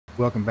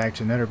Welcome back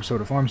to another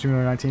episode of Farm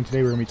Simulator 19.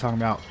 Today we're going to be talking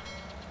about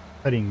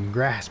cutting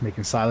grass,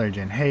 making silage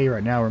and hay.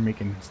 Right now we're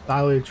making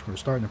silage. We're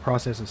starting the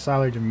process of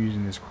silage. I'm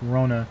using this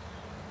Corona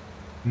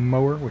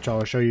mower, which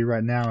I'll show you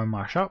right now in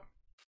my shop.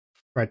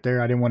 Right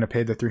there, I didn't want to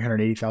pay the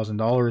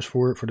 $380,000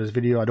 for it for this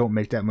video. I don't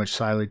make that much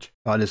silage.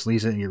 I'll just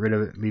lease it and get rid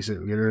of it. Lease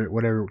it, get rid of it,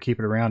 whatever, keep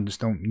it around. Just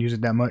don't use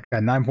it that much.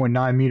 Got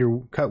 9.9 meter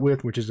cut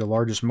width, which is the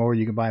largest mower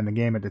you can buy in the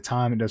game at the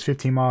time. It does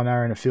 15 mile an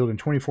hour in the field and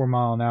 24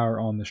 mile an hour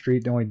on the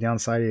street. The only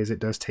downside is it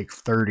does take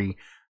 30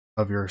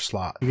 of your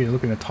slot. You can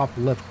look in the top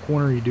left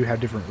corner, you do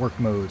have different work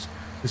modes.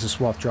 This is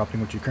swath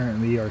dropping, what you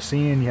currently are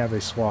seeing. You have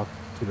a swath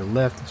to the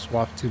left,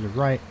 swath to the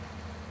right,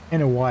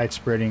 and a wide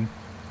spreading,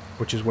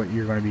 which is what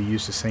you're going to be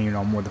used to seeing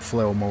on more the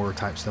flail mower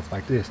type stuff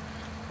like this.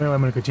 Anyway,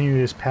 I'm going to continue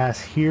this pass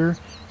here.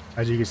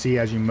 As you can see,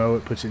 as you mow,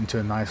 it puts it into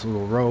a nice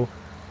little row,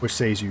 which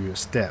saves you a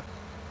step.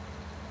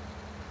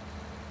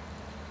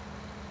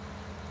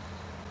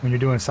 When you're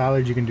doing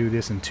silage, you can do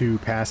this in 2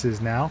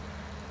 passes now.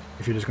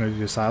 If you're just going to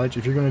do the silage,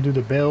 if you're going to do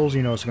the bales,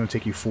 you know it's going to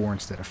take you 4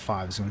 instead of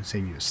 5. It's going to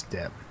save you a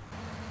step.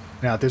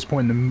 Now at this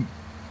point in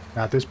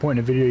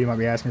the video, you might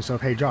be asking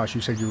yourself, "Hey Josh,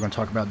 you said you were going to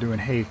talk about doing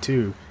hay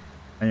too."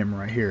 I am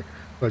right here.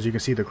 So as you can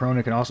see, the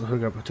Corona can also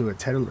hook up to a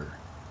teddler.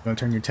 You're going to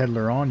turn your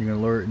teddler on. You're going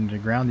to lower it into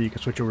the ground. Then you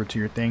can switch over to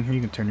your thing here. You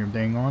can turn your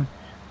thing on,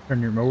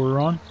 turn your mower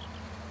on.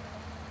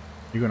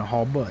 You're going to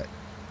haul butt.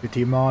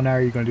 15 mile an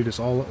hour. You're going to do this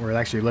all, or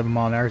actually 11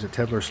 mile an hour. The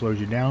teddler slows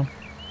you down.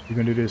 You're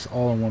going to do this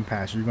all in one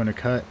pass. You're going to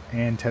cut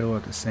and teddle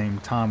at the same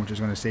time, which is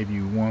going to save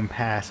you 1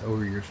 pass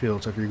over your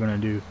field. So if you're going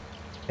to do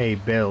hay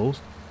bales,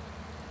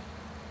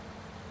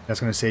 that's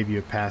going to save you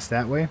a pass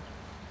that way.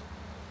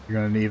 You're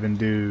going to even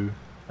do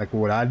like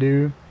what I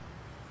do,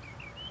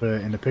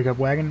 but in the pickup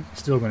wagon,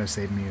 it's still going to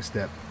save me a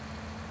step.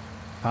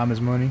 Time is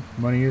money.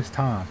 Money is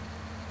time.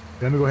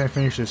 Let me go ahead and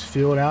finish this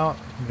field out.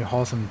 I'm going to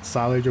haul some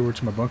silage over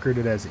to my bunker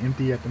that is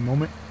empty at the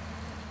moment.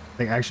 I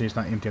think actually it's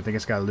not empty. I think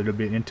it's got a little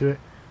bit into it.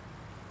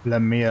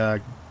 Let me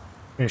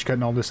finish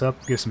cutting all this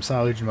up, get some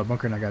silage in my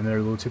bunker, and I got another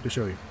little tip to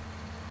show you.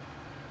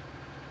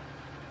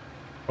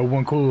 Oh,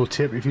 one cool little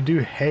tip: if you do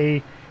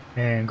hay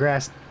and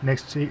grass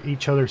next to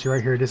each other, see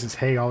right here, this is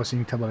hay. Obviously,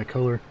 you can tell by the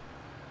color.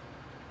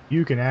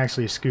 You can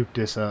actually scoop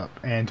this up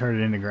and turn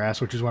it into grass,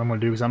 which is what I'm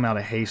going to do because I'm out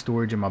of hay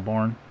storage in my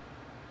barn,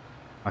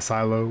 my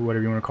silo,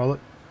 whatever you want to call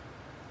it.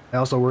 It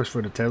also works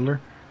for the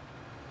teddler.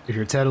 If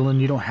you're teddling,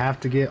 you don't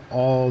have to get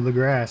all the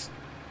grass.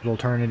 It'll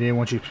turn it in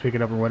once you pick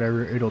it up or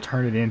whatever. It'll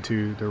turn it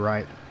into the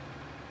right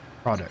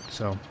product.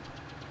 So, a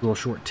little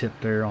short tip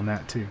there on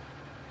that too.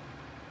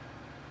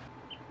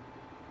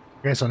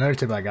 Okay, so another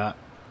tip I got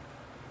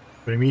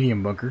for a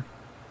medium bunker,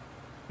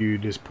 you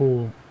just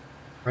pull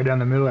right down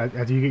the middle.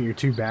 After you get your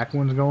 2 back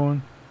ones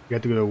going, you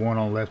have to go to one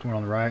on the left, one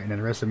on the right, and then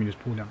the rest of them you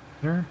just pull down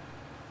there.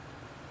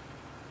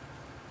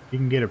 You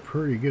can get a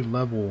pretty good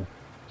level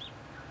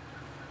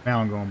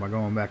mound going by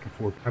going back and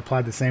forth. I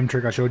applied the same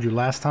trick I showed you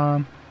last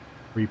time,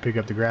 where you pick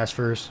up the grass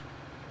first,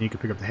 and you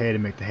can pick up the hay to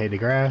make the hay the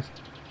grass.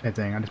 Same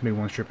thing, I just made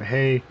 1 strip of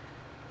hay,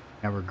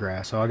 now we're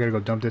grass. So I gotta go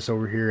dump this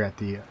over here at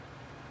the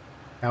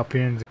cow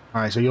pens.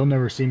 Alright, so you'll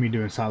never see me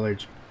doing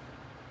silage.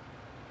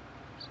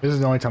 This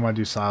is the only time I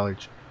do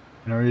silage.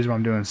 And the reason why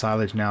I'm doing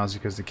silage now is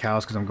because the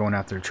cows, because I'm going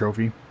after a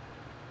trophy.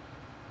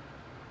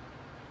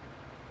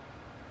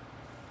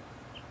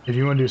 If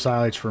you want to do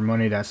silage for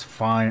money, that's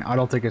fine. I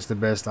don't think it's the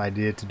best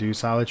idea to do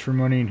silage for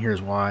money, and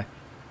here's why.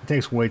 It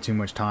takes way too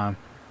much time.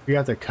 You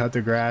have to cut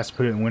the grass,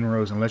 put it in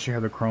windrows, unless you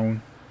have the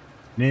crone.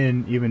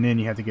 Then, even then,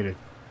 you have to get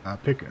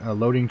pick a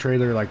loading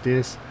trailer like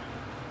this,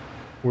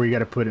 where you got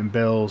to put in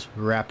bales,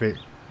 wrap it,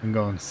 and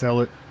go and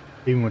sell it.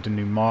 Even with the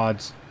new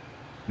mods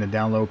and the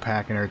download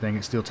pack and everything,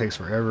 it still takes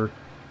forever.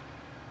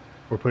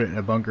 Or put it in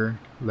a bunker,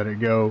 let it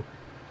go,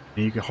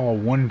 and you can haul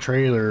 1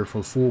 trailer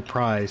for full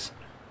price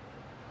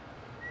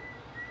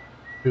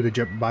to the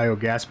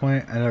biogas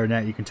plant. And other than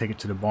that, you can take it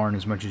to the barn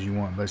as much as you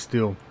want, but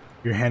still,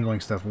 you're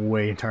handling stuff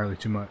way entirely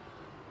too much.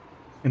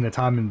 And the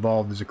time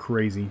involved is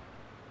crazy.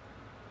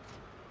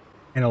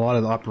 And a lot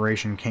of the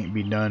operation can't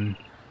be done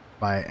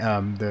by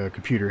the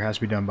computer. It has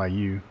to be done by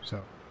you.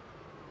 So,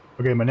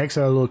 okay, my next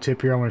little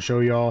tip here I want to show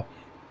y'all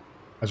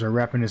as we're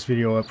wrapping this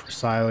video up for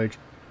silage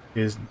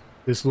is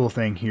this little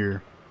thing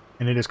here.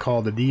 And it is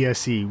called the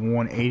DSC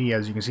 180,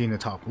 as you can see in the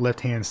top left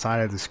hand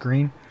side of the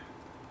screen.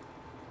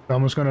 So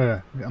I'm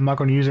not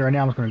gonna use it right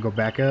now. I'm just gonna go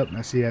back up.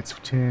 I see that's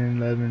 10,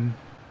 11.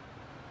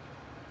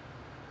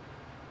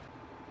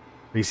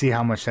 You see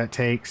how much that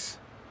takes.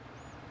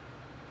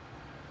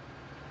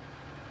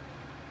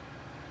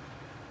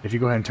 If you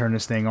go ahead and turn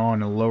this thing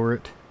on and lower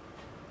it,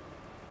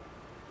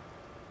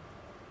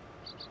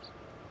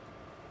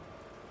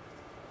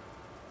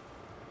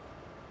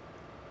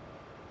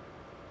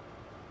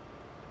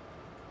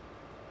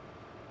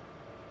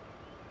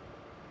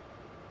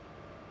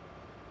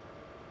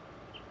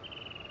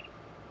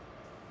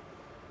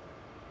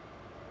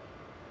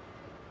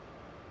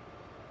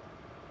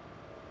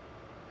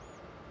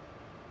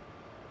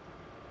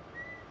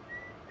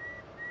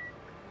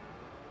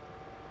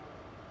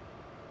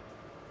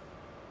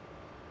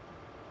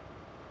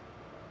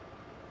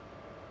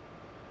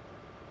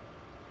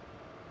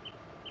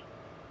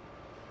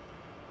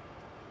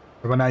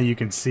 But by now you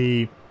can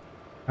see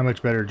how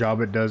much better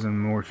job it does and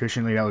more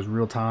efficiently. That was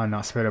real time,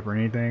 not sped up or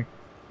anything.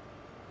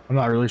 I'm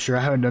not really sure.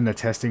 I haven't done the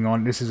testing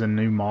on it. This is a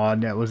new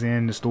mod that was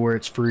in the store.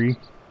 It's free.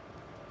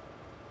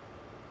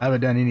 I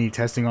haven't done any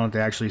testing on it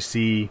to actually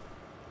see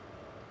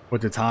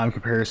what the time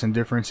comparison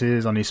difference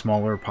is on these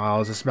smaller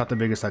piles. It's about the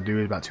biggest I do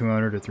is about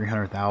 200 to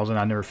 300,000.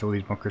 I never fill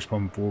these bunkers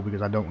pumping full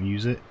because I don't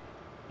use it,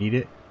 need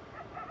it.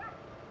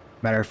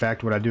 Matter of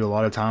fact, what I do a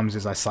lot of times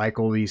is I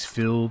cycle these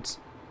fields.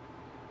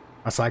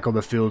 I cycle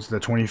the fields to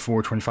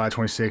 24, 25,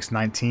 26,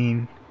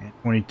 19, and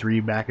 23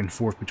 back and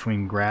forth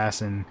between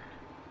grass and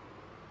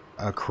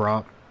a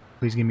crop.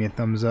 Please give me a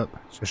thumbs up,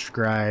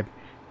 subscribe,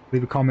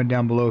 leave a comment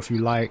down below if you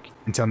like.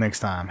 Until next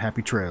time,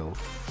 happy trails.